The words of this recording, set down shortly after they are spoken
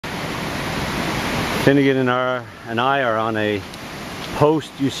Finnegan and I are on a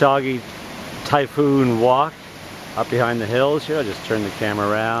post-Usagi typhoon walk up behind the hills here. I'll just turn the camera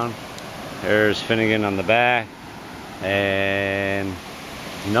around. There's Finnegan on the back and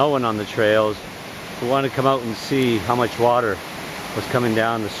no one on the trails. We want to come out and see how much water was coming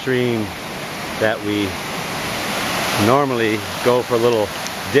down the stream that we normally go for a little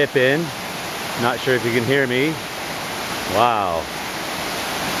dip in. Not sure if you can hear me. Wow.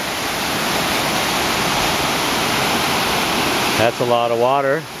 That's a lot of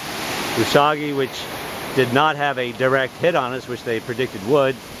water. Usagi, which did not have a direct hit on us, which they predicted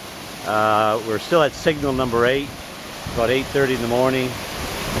would. We're still at signal number 8, about 8:30 in the morning.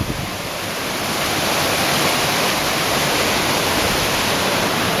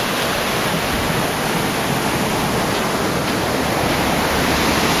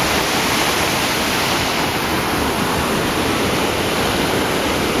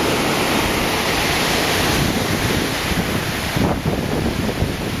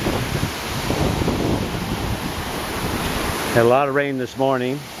 Had a lot of rain this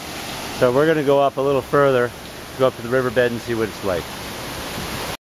morning, so we're going to go up a little further, go up to the riverbed and see what it's like.